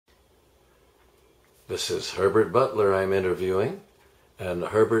This is Herbert Butler I'm interviewing, and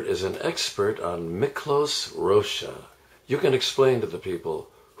Herbert is an expert on Miklos Rozsa. You can explain to the people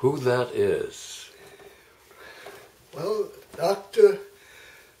who that is. Well, Dr.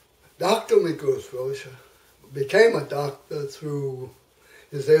 Miklos Rozsa became a doctor through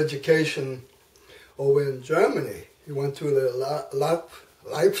his education over in Germany. He went to the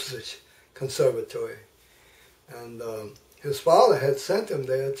Leipzig Conservatory, and his father had sent him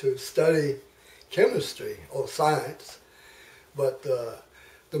there to study chemistry or science, but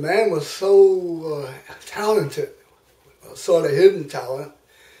the man was so talented, sort of hidden talent,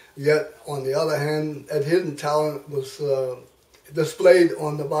 yet on the other hand, that hidden talent was displayed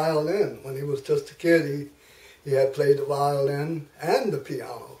on the violin. When he was just a kid, he had played the violin and the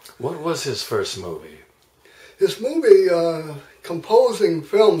piano. What was his first movie? His movie composing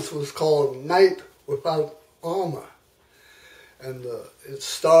films was called Night Without Armor, and it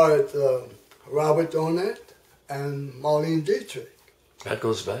starred Robert Donat and Marlene Dietrich. That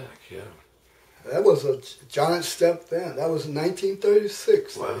goes back, yeah. That was a giant step then. That was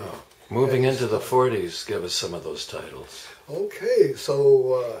 1936. Wow. Moving into the 40s, give us some of those titles. Okay,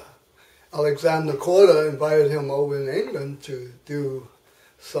 so Alexander Korda invited him over in England to do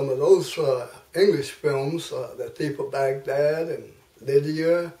some of those English films, The Thief of Baghdad and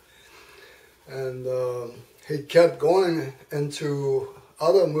Lydia, and he kept going into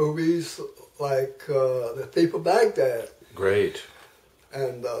other movies like The Thief of Baghdad. Great.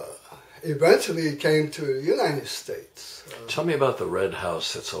 And eventually he came to the United States. Tell me about The Red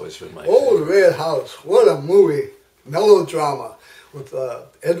House. That's always been my Oh, favorite. The Red House. What a movie. Melodrama with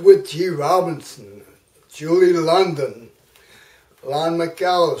Edward G. Robinson, Julie London, Lon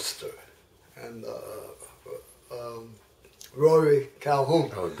McAllister, and Rory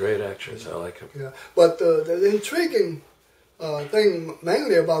Calhoun. Oh, great actors. I like him. Yeah. But the intriguing thing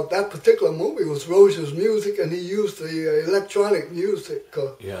mainly about that particular movie was Rozsa's music, and he used the electronic music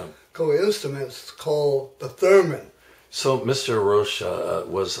co-instruments called the theremin. So Mr. Rozsa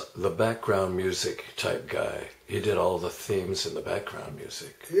was the background music type guy. He did all the themes in the background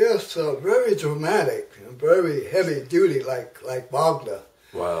music. Yes, very dramatic, very heavy duty, like Wagner.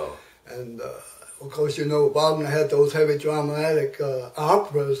 Wow. And of course, you know, Wagner had those heavy dramatic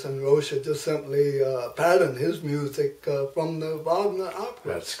operas, and Rozsa just simply patterned his music from the Wagner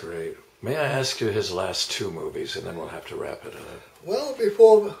opera. That's great. May I ask you his last two movies, and then we'll have to wrap it up. Well,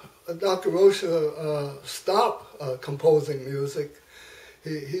 before Dr. Rozsa stopped composing music,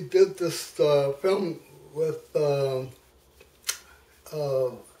 he did this film with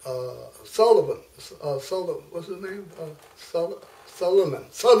Sullivan. What's his name?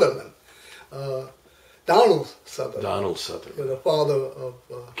 Sutherland. Donald Sutherland. Donald Sutherland. Yeah, the father of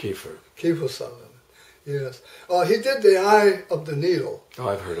Kiefer Sutherland. Yes. He did The Eye of the Needle. Oh,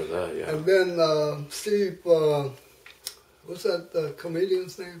 I've heard of that, yeah. And then Steve, what's that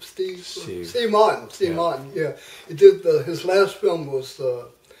comedian's name? Steve Martin. Steve Martin, yeah. He did, his last film was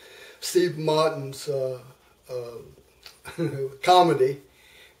Steve Martin's comedy,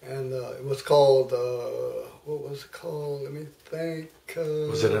 and it was called, what was it called? Let me think.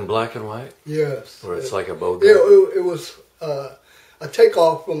 Was it in black and white? Yes. Or it's like a Bogart? Yeah, it was a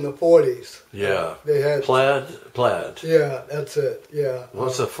takeoff from the 40s. Yeah. They had Plaid. Yeah, that's it. Yeah.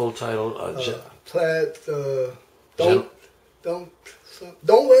 What's the full title? Plaid.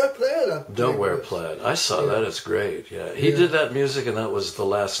 Don't wear plaid. Don't wear plaid. I saw that. It's great. Yeah. He did that music, and that was the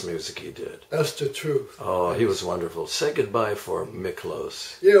last music he did. That's the truth. Oh, he was wonderful. Say goodbye for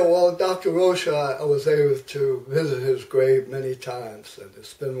Miklos. Yeah, well, Dr. Rozsa, I was able to visit his grave many times, and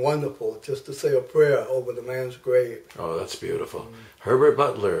it's been wonderful just to say a prayer over the man's grave. Oh, that's beautiful. Herbert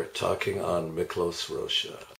Butler talking on Miklos Rozsa.